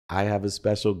I have a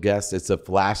special guest. It's a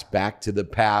flashback to the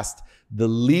past. The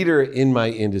leader in my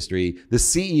industry, the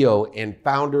CEO and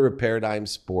founder of Paradigm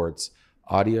Sports,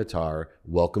 Audie Attar.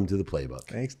 Welcome to the Playbook.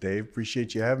 Thanks, Dave.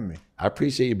 Appreciate you having me. I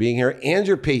appreciate you being here and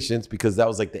your patience, because that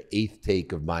was like the 8th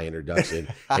take of my introduction.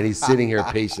 And he's sitting here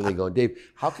patiently going, Dave,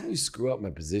 how can you screw up my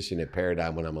position at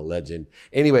Paradigm when I'm a legend?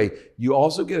 Anyway, you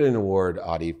also get an award,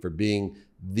 Audie, for being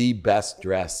the best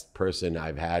dressed person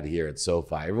I've had here at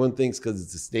SoFi. Everyone thinks because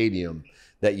it's a stadium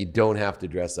that you don't have to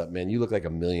dress up. Man, you look like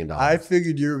 $1 million. I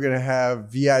figured you were going to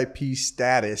have VIP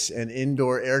status and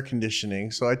indoor air conditioning,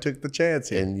 so I took the chance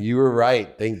here. And you were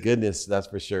right. Thank goodness, that's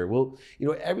for sure. Well, you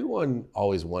know, everyone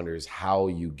always wonders how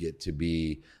you get to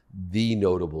be the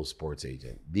notable sports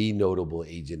agent, the notable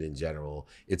agent in general.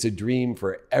 It's a dream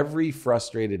for every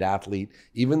frustrated athlete,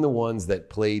 even the ones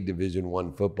that play Division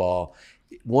I football.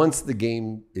 Once the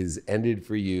game is ended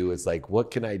for you, it's like, what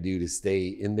can I do to stay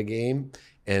in the game?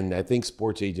 And I think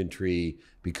sports agentry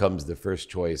becomes the first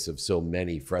choice of so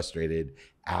many frustrated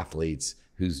athletes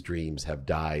whose dreams have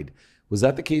died. Was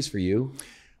that the case for you?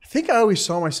 I think I always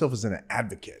saw myself as an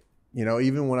advocate. You know,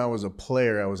 even when I was a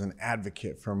player, I was an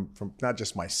advocate from not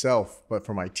just myself, but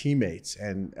for my teammates.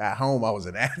 And at home, I was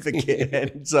an advocate.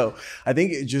 And so I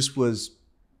think it just was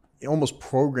almost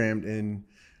programmed in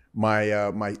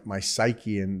my my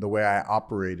psyche and the way I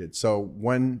operated. So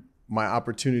when my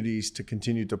opportunities to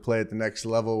continue to play at the next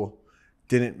level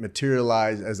didn't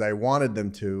materialize as I wanted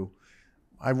them to,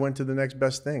 I went to the next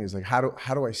best thing. It's like, how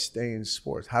do I stay in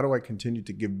sports? How do I continue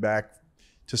to give back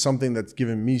to something that's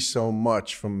given me so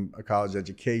much, from a college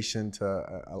education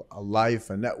to a life,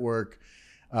 a network?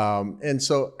 And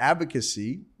so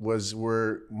advocacy was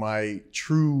where my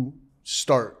true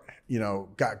start, you know,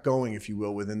 got going, if you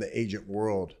will, within the agent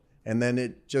world. And then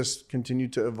it just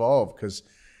continued to evolve, because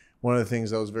one of the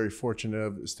things I was very fortunate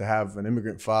of is to have an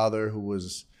immigrant father who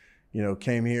was, you know,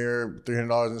 came here,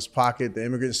 $300 in his pocket, the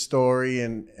immigrant story,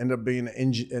 and ended up being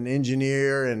an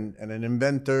engineer and an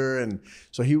inventor. And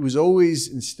so he was always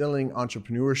instilling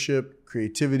entrepreneurship,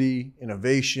 creativity,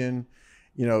 innovation,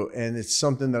 you know, and it's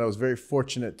something that I was very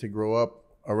fortunate to grow up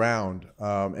around.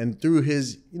 And through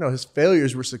his, you know, his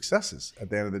failures were successes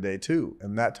at the end of the day too.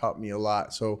 And that taught me a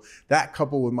lot. So that,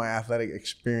 coupled with my athletic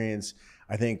experience,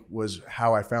 I think was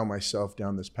how I found myself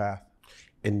down this path.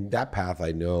 And that path,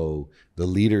 I know the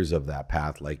leaders of that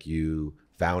path, like you,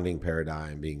 founding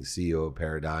Paradigm, being CEO of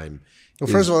Paradigm. Well,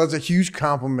 first of all, that's a huge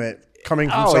compliment coming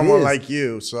from someone like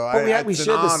you. So we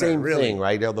share the same thing,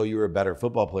 right? Although you were a better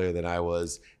football player than I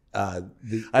was. I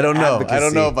don't know. I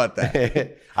don't know about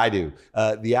that. I do.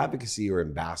 The advocacy or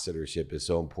ambassadorship is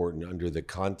so important under the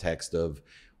context of,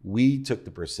 we took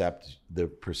the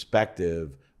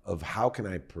perspective of how can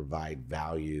I provide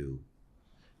value,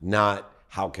 not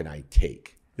how can I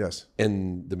take. Yes.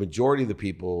 And the majority of the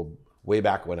people way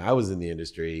back when I was in the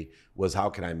industry was, how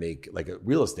can I make, like a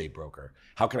real estate broker,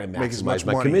 how can I maximize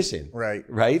my commission? Right.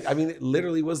 Right? I mean, it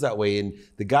literally was that way. And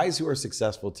the guys who are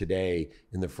successful today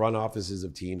in the front offices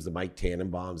of teams, the Mike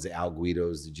Tannenbaums, the Al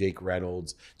Guidos, the Jake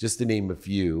Reynolds, just to name a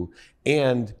few,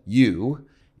 and you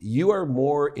are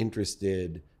more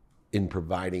interested in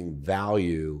providing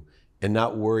value and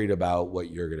not worried about what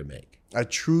you're going to make. I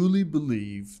truly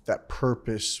believe that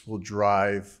purpose will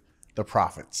drive the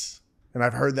profits. And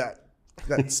I've heard that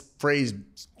phrase,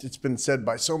 it's been said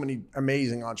by so many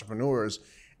amazing entrepreneurs,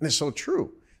 and it's so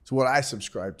true. It's what I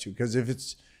subscribe to, because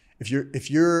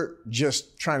if you're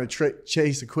just trying to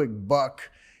chase a quick buck,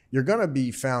 you're gonna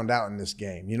be found out in this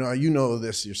game. You know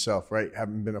this yourself, right?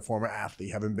 Having been a former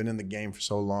athlete, having been in the game for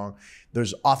so long,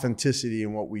 there's authenticity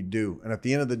in what we do. And at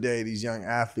the end of the day, these young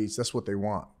athletes, that's what they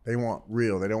want. They want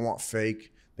real. They don't want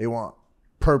fake. They want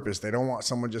purpose. They don't want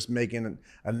someone just making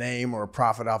a name or a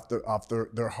profit off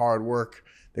their hard work.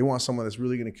 They want someone that's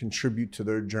really going to contribute to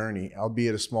their journey,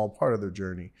 albeit a small part of their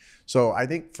journey. So I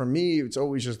think for me, it's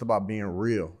always just about being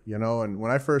real, you know? And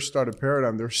when I first started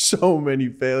Paradigm, there were so many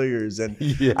failures. And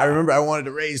I remember I wanted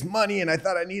to raise money, and I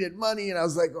thought I needed money. And I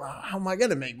was like, well, how am I going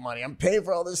to make money? I'm paying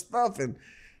for all this stuff.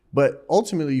 But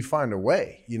ultimately you find a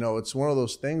way. You know, it's one of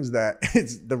those things that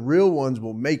it's the real ones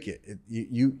will make it.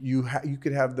 You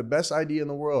could have the best idea in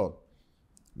the world.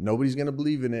 Nobody's going to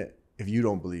believe in it if you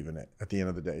don't believe in it at the end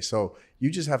of the day. So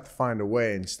you just have to find a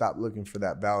way and stop looking for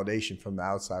that validation from the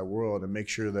outside world, and make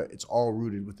sure that it's all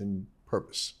rooted within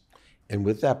purpose. And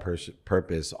with that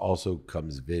purpose also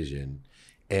comes vision.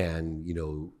 And, you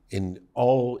know, in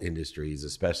all industries,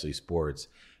 especially sports,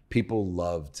 people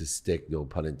love to stick, no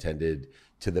pun intended,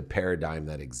 to the paradigm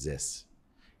that exists.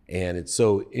 And it's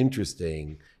so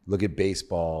interesting. Look at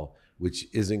baseball, which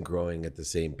isn't growing at the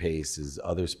same pace as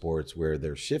other sports, where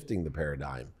they're shifting the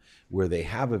paradigm, where they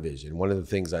have a vision. One of the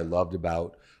things I loved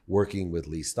about working with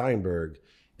Lee Steinberg.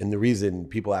 And the reason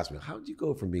people ask me, how did you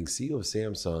go from being CEO of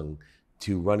Samsung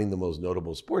to running the most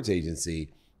notable sports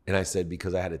agency? And I said,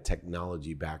 because I had a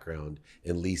technology background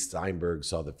and Lee Steinberg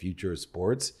saw the future of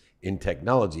sports in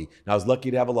technology. Now, I was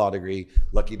lucky to have a law degree,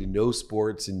 lucky to know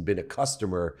sports and been a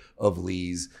customer of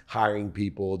Lee's, hiring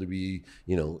people to be,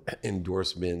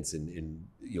 endorsements and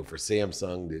for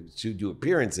Samsung to do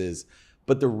appearances.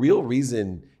 But the real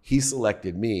reason he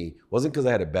selected me wasn't because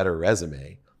I had a better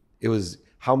resume. It was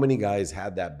how many guys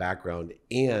had that background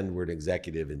and were an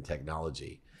executive in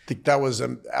technology. I think that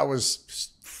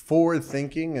was forward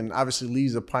thinking, and obviously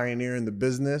Lee's a pioneer in the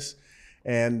business.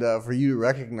 And for you to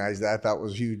recognize that, that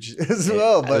was huge as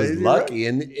well. But I was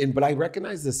lucky, but I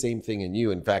recognize the same thing in you.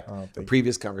 In fact, the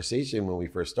previous conversation when we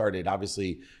first started,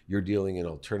 obviously you're dealing in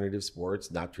alternative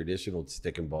sports, not traditional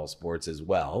stick and ball sports as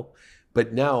well.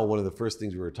 But now one of the first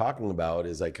things we were talking about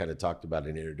is I kind of talked about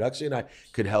an introduction I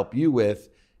could help you with.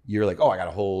 You're like, I got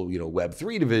a whole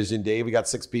Web3 division, Dave. We got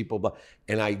 6 people,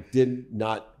 and I did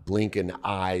not blink an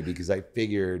eye because I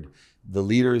figured the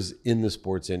leaders in the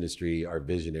sports industry are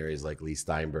visionaries like Lee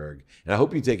Steinberg. And I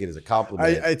hope you take it as a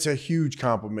compliment. It's a huge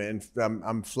compliment. And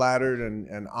I'm flattered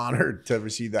and honored to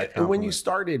receive that compliment. And when you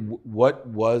started, what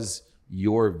was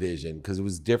your vision? Because it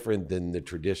was different than the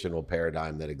traditional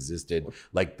paradigm that existed,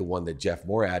 like the one that Jeff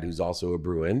Moore had, who's also a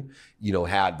Bruin,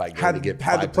 had by going to get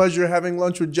had the pleasure of having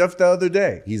lunch with Jeff the other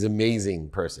day. He's an amazing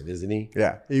person, isn't he?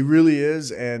 Yeah, he really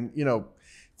is. And,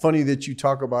 funny that you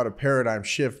talk about a paradigm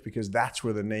shift because that's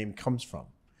where the name comes from.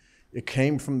 It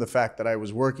came from the fact that I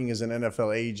was working as an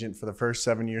NFL agent for the first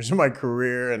 7 years of my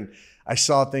career, and I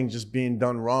saw things just being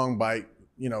done wrong by,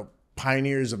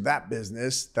 pioneers of that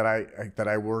business that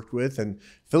I worked with, and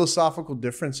philosophical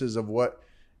differences of what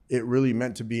it really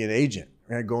meant to be an agent,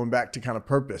 right? Going back to kind of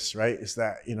purpose, right? It's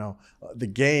that, the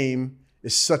game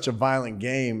is such a violent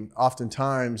game.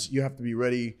 Oftentimes you have to be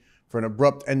ready for an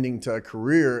abrupt ending to a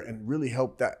career and really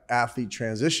help that athlete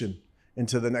transition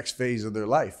into the next phase of their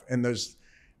life. And there's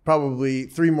probably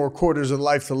 3 more quarters of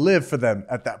life to live for them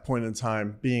at that point in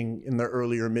time, being in their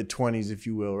early or mid 20s, if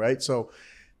you will, right? So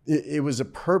it was a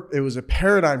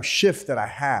paradigm shift that I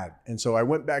had. And so I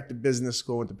went back to business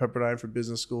school, went to Pepperdine for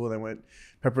business school, and I went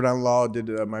Pepperdine Law, did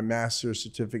my master's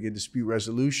certificate in dispute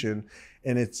resolution.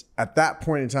 And it's at that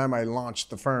point in time, I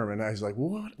launched the firm, and I was like,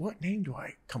 what name do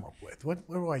I come up with? What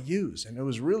do I use? And it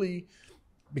was really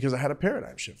because I had a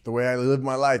paradigm shift, the way I lived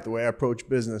my life, the way I approached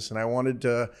business. And I wanted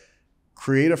to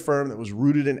create a firm that was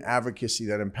rooted in advocacy,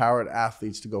 that empowered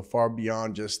athletes to go far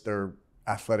beyond just their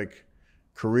athletic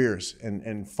careers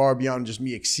and far beyond just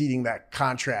me exceeding that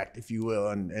contract, if you will,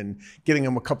 and getting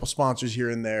them a couple sponsors here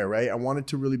and there, right? I wanted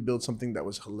to really build something that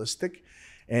was holistic.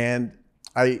 And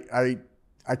I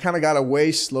kind of got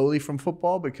away slowly from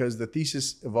football because the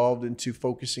thesis evolved into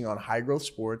focusing on high growth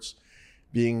sports,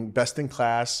 being best in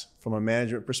class from a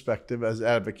management perspective as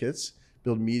advocates,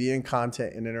 build media and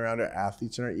content in and around our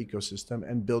athletes and our ecosystem,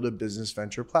 and build a business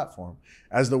venture platform.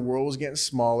 As the world was getting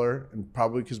smaller, and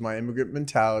probably because my immigrant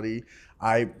mentality,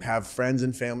 I have friends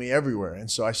and family everywhere. And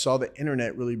so I saw the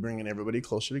internet really bringing everybody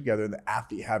closer together and the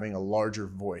athlete having a larger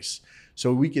voice.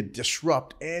 So we could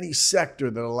disrupt any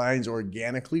sector that aligns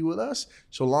organically with us,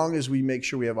 so long as we make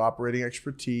sure we have operating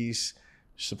expertise,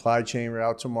 supply chain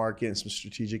route to market, and some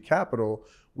strategic capital,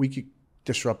 we could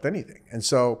disrupt anything. And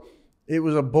so it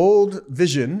was a bold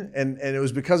vision, and it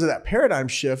was because of that paradigm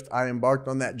shift I embarked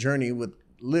on that journey with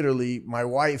literally my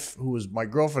wife, who was my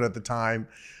girlfriend at the time,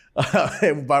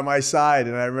 by my side.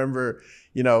 And I remember,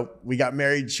 we got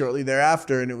married shortly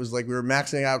thereafter, and it was like we were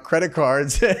maxing out credit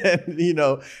cards. And,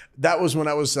 that was when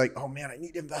I was like, oh man, I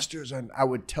need investors. And I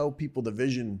would tell people the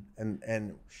vision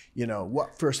and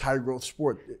what first high growth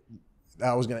sport that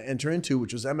I was going to enter into,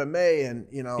 which was MMA. And,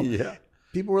 yeah.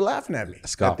 People were laughing at me.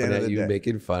 Scoffing at you,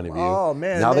 making fun of you. Oh,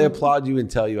 man. Now they applaud you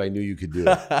and tell you I knew you could do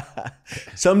it.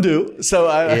 Some do. So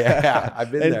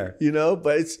I've been there.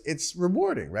 But it's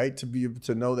rewarding, right? To be able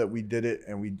to know that we did it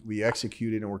and we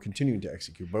executed and we're continuing to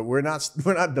execute. But we're not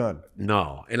done.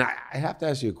 No. And I have to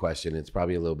ask you a question. It's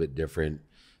probably a little bit different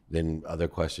than other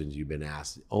questions you've been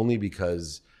asked, only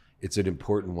because it's an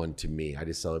important one to me. I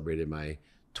just celebrated my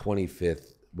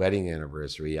 25th wedding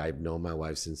anniversary. I've known my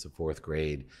wife since the 4th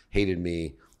grade, hated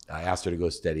me. I asked her to go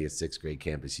study at 6th grade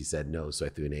campus. She said no, so I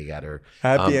threw an egg at her.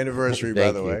 Happy anniversary,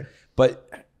 by the way.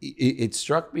 But it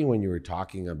struck me when you were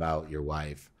talking about your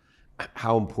wife,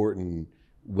 how important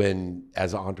when,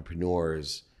 as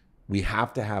entrepreneurs, we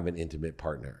have to have an intimate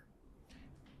partner.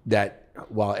 That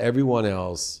while everyone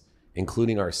else,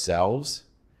 including ourselves,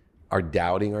 are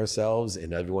doubting ourselves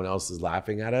and everyone else is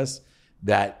laughing at us,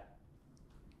 that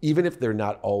even if they're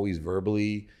not always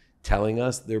verbally telling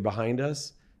us they're behind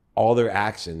us, all their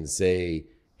actions say,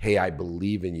 hey, I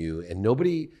believe in you. And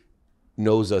nobody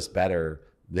knows us better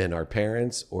than our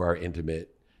parents or our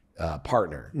intimate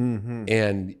partner. Mm-hmm.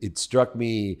 And it struck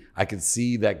me, I could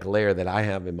see that glare that I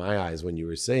have in my eyes when you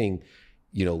were saying,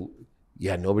 you know,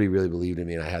 yeah, nobody really believed in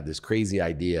me. And I had this crazy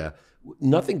idea.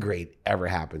 Nothing great ever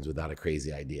happens without a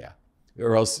crazy idea,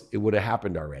 or else it would have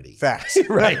happened already. Facts.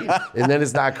 Right? And then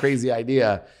it's not a crazy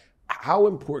idea. How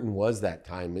important was that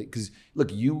time? Because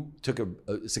look, you took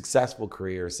a successful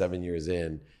career 7 years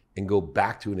in and go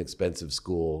back to an expensive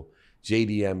school,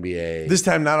 JD MBA. This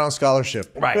time not on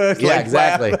scholarship. Right. Like yeah,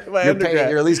 exactly. my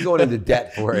You're at least going into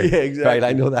debt for it. Yeah, exactly. Right.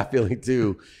 I know that feeling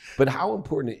too. But how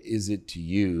important is it to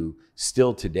you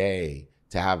still today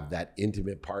to have that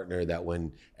intimate partner that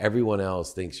when everyone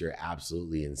else thinks you're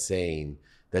absolutely insane,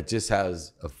 that just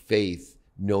has a faith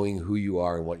knowing who you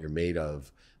are and what you're made of,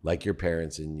 like your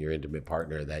parents and your intimate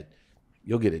partner, that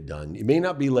you'll get it done. It may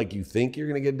not be like you think you're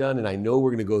going to get done. And I know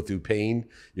we're going to go through pain.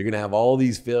 You're going to have all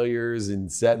these failures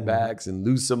and setbacks and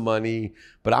lose some money,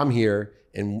 but I'm here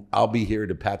and I'll be here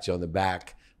to pat you on the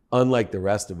back, unlike the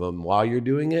rest of them, while you're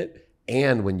doing it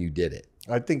and when you did it.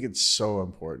 I think it's so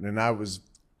important. And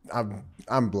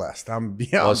I'm blessed. I'm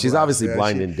beyond Well, she's blessed. obviously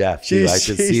blind and deaf too. I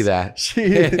should see that. She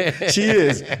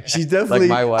is. She's definitely, like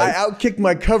my wife. I outkicked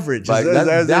my coverage. Like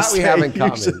that we have in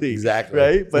common. Exactly.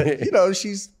 Right. But you know,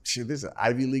 she's this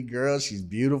Ivy League girl. She's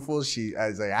beautiful. I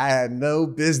was like, I had no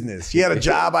business. She had a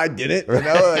job. I didn't, you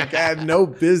know, like I had no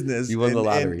business. You won the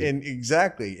lottery. And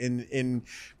exactly. In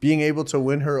being able to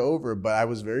win her over. But I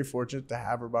was very fortunate to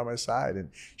have her by my side. And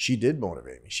she did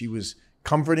motivate me. She was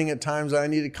comforting at times when I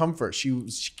needed comfort. She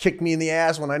kicked me in the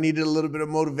ass when I needed a little bit of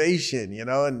motivation, you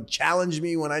know, and challenged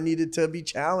me when I needed to be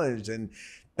challenged. And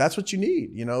that's what you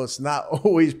need. You know, it's not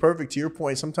always perfect. To your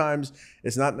point, sometimes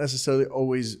it's not necessarily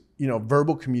always, you know,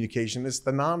 verbal communication. It's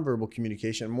the nonverbal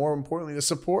communication. More importantly, the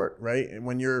support, right? And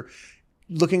when you're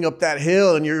looking up that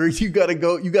hill and you gotta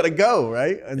go,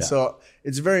 right? And so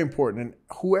it's very important. And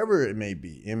whoever it may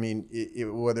be, I mean,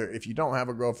 whether if you don't have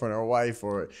a girlfriend or a wife,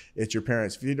 or it's your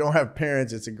parents, if you don't have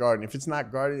parents, it's a guardian. If it's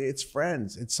not guardian, it's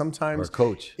friends. It's sometimes or a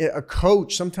coach. A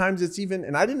coach. Sometimes it's even,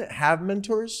 and I didn't have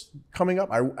mentors coming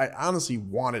up. I honestly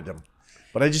wanted them,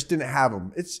 but I just didn't have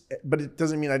them. But it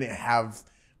doesn't mean I didn't have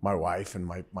my wife and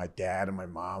my dad and my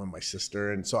mom and my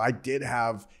sister. And so I did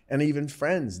have, and even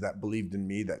friends that believed in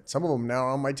me, that some of them now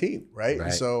are on my team, right?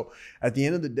 And so at the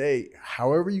end of the day,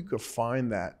 however you could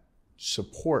find that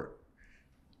support,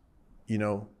 you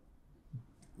know,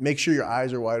 make sure your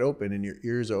eyes are wide open and your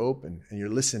ears are open and you're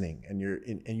listening and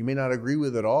you may not agree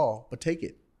with it all, but take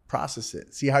it, process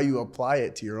it, see how you apply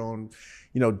it to your own,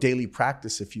 you know, daily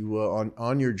practice, if you will,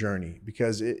 on your journey,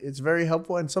 because it's very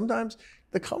helpful. And sometimes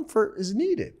the comfort is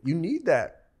needed. You need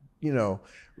that, you know,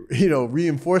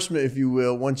 reinforcement, if you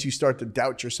will, once you start to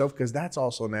doubt yourself, because that's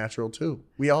also natural too.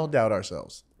 We all doubt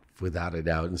ourselves. Without a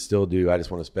doubt, and still do. I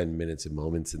just want to spend minutes and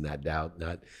moments in that doubt,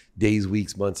 not days,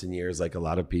 weeks, months, and years like a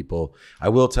lot of people. I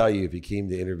will tell you, if you came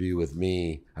to interview with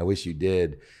me, I wish you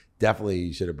did, definitely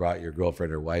you should have brought your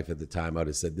girlfriend or wife at the time. I would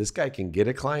have said, this guy can get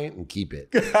a client and keep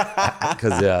it.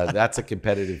 Because that's a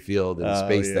competitive field and a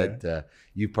space that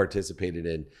you've participated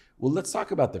in. Well, let's talk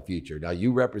about the future. Now,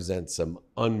 you represent some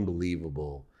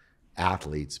unbelievable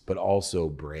athletes, but also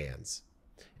brands.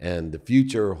 And the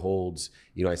future holds,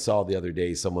 you know, I saw the other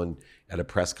day someone at a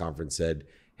press conference said,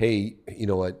 hey, you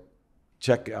know what,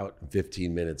 check out in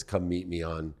 15 minutes, come meet me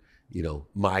on, you know,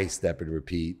 my Step and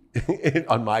Repeat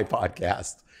on my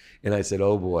podcast. And I said,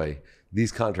 oh boy,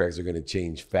 these contracts are going to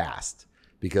change fast,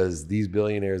 because these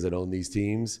billionaires that own these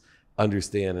teams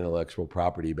understand intellectual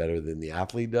property better than the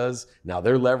athlete does. Now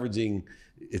they're leveraging,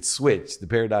 it's switched, the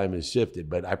paradigm has shifted,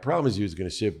 but I promise you it's going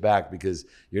to shift back, because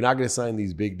you're not going to sign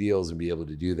these big deals and be able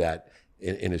to do that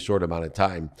in a short amount of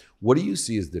time. What do you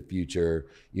see as the future?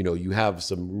 You know, you have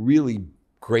some really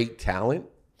great talent,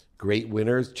 great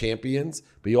winners, champions,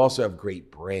 but you also have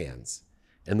great brands.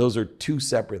 And those are two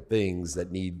separate things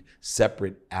that need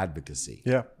separate advocacy.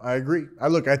 Yeah, I agree.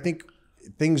 I think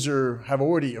things have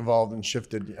already evolved and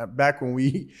shifted. Back when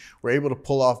we were able to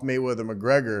pull off Mayweather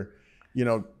McGregor, you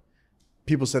know,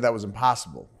 people said that was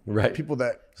impossible. Right. People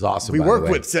that awesome, we worked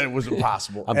with said it was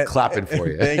impossible. I'm clapping for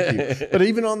you. Thank you. But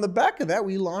even on the back of that,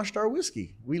 we launched our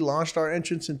whiskey. We launched our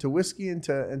entrance into whiskey,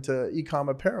 into e-com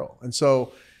apparel. And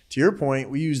so, to your point,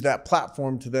 we used that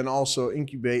platform to then also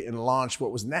incubate and launch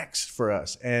what was next for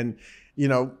us. And, you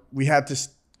know, we had to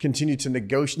continue to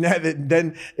negotiate.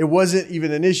 Then it wasn't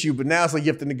even an issue, but now it's like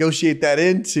you have to negotiate that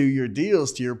into your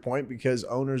deals, to your point, because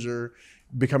owners are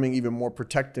becoming even more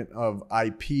protectant of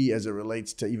IP as it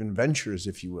relates to even ventures,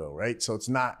 if you will, right? So it's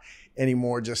not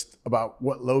anymore just about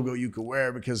what logo you could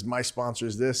wear because my sponsor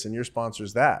is this and your sponsor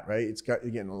is that, right? It's got,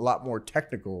 again, a lot more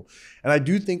technical. And I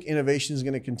do think innovation is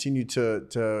going to continue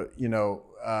to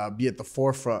be at the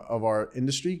forefront of our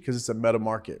industry because it's a meta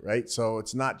market, right? So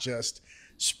it's not just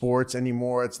sports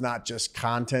anymore. It's not just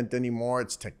content anymore.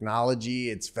 It's technology,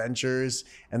 it's ventures,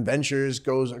 and ventures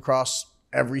goes across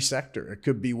every sector. It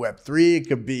could be Web3, it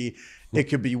could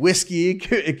be whiskey,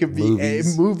 it could be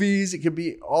movies, it could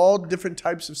be all different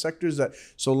types of sectors that,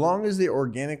 so long as they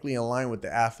organically align with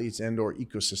the athletes and or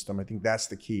ecosystem, I think that's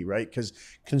the key, right? Because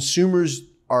consumers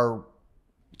are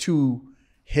too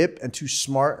hip and too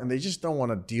smart and they just don't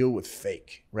want to deal with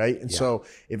fake, right? And so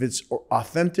if it's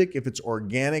authentic, if it's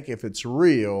organic, if it's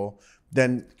real,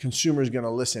 then consumers going to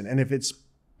listen. And if it's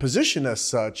positioned as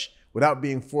such, without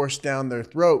being forced down their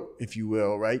throat, if you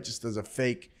will, right? Just as a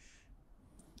fake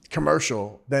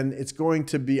commercial, then it's going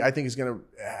to be, I think it's going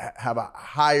to have a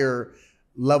higher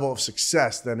level of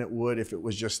success than it would if it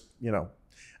was just,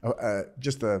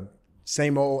 just the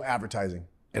same old advertising.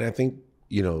 And I think,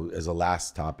 as a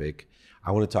last topic,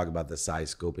 I want to talk about the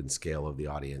size, scope, and scale of the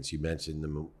audience. You mentioned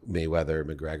the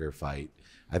Mayweather-McGregor fight.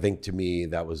 I think to me,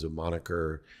 that was a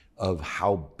moniker of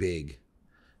how big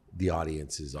the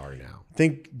audiences are now. I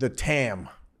think the TAM.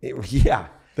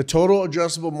 The total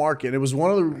addressable market. It was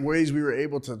one of the ways we were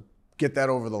able to get that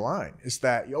over the line. It's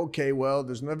that, okay, well,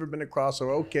 there's never been a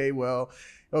crossover. Okay,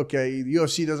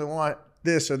 UFC doesn't want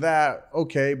this or that.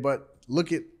 Okay, but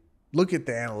look at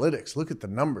the analytics, look at the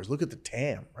numbers, look at the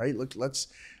TAM, right?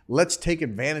 Let's take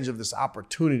advantage of this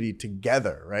opportunity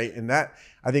together, right? And that,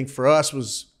 I think for us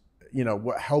was,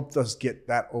 what helped us get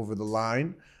that over the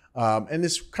line. And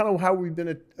it's kind of how we've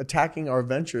been attacking our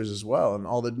ventures as well and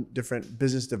all the different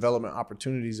business development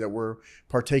opportunities that we're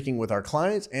partaking with our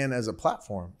clients and as a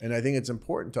platform. And I think it's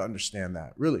important to understand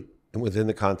that, really. And within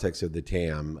the context of the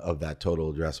TAM, of that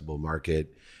total addressable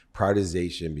market,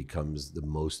 prioritization becomes the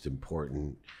most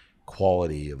important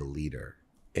quality of a leader.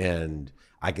 And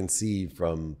I can see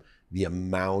from the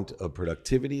amount of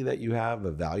productivity that you have,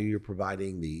 the value you're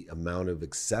providing, the amount of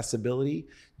accessibility,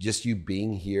 just you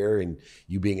being here and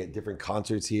you being at different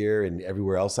concerts here and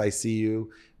everywhere else I see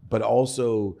you, but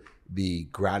also the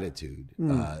gratitude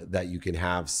that you can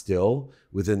have still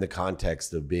within the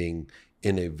context of being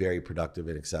in a very productive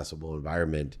and accessible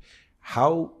environment.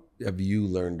 How have you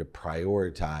learned to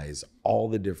prioritize all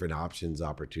the different options,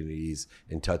 opportunities,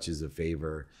 and touches of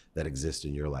favor that exist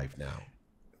in your life now?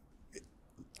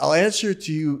 I'll answer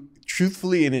to you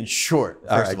truthfully and in short.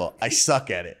 First of all, I suck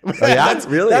at it. Oh, yeah?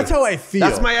 Really? That's how I feel.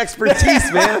 That's my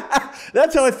expertise, man.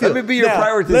 That's how I feel. Let me be your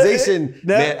prioritization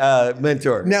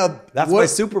mentor. Now, that's my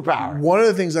superpower. One of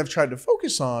the things I've tried to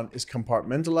focus on is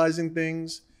compartmentalizing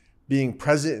things, being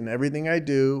present in everything I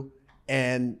do,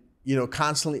 and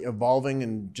constantly evolving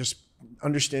and just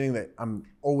understanding that I'm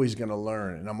always going to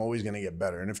learn and I'm always going to get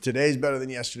better. And if today's better than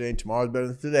yesterday and tomorrow's better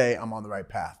than today, I'm on the right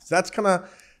path. So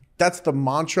that's the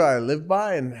mantra I live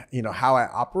by and how I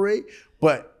operate.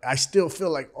 But I still feel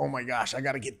like, oh my gosh, I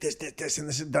got to get this, and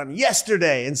this done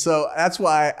yesterday. And so that's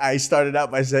why I started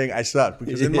out by saying I suck,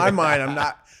 because in my mind,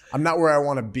 I'm not where I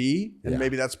want to be. And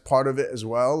maybe that's part of it as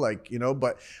well.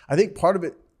 But I think part of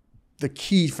it, the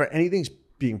key for anything is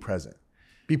being present.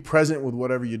 Be present with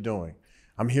whatever you're doing.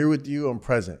 I'm here with you, I'm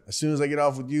present. As soon as I get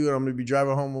off with you and I'm going to be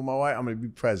driving home with my wife, I'm going to be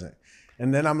present.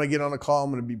 And then I'm going to get on a call,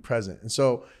 I'm going to be present. And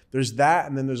so there's that.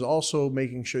 And then there's also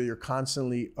making sure you're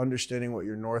constantly understanding what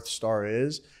your North Star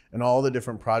is and all the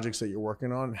different projects that you're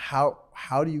working on. How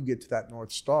do you get to that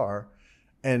North Star?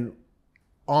 And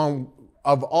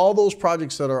of all those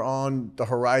projects that are on the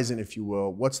horizon, if you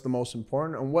will, what's the most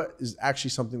important and what is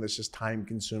actually something that's just time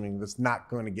consuming, that's not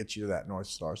going to get you to that North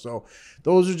Star? So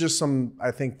those are just some, I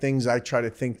think, things I try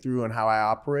to think through and how I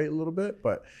operate a little bit,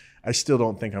 but I still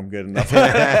don't think I'm good enough.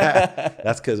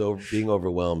 That's because being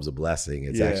overwhelmed is a blessing.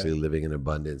 It's actually living in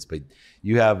abundance. But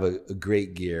you have a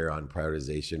great gear on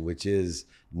prioritization, which is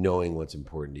knowing what's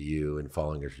important to you and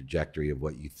following a trajectory of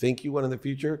what you think you want in the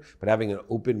future, but having an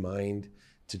open mind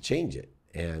to change it.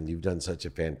 And you've done such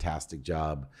a fantastic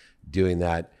job doing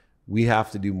that. We have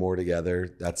to do more together.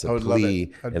 That's a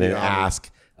plea and an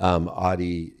ask.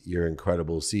 Audie, you're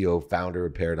incredible. CEO, founder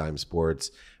of Paradigm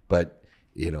Sports, but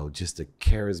just a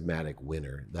charismatic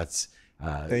winner. That's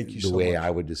Thank you the so way much.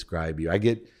 I would describe you. I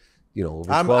get,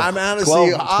 over I'm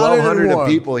honestly 1,200 honored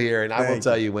people here. And I will Thank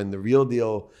tell you, when the real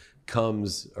deal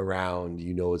comes around,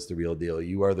 it's the real deal.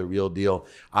 You are the real deal.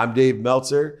 I'm Dave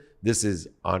Meltzer. This is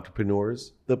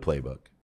Entrepreneurs, the Playbook.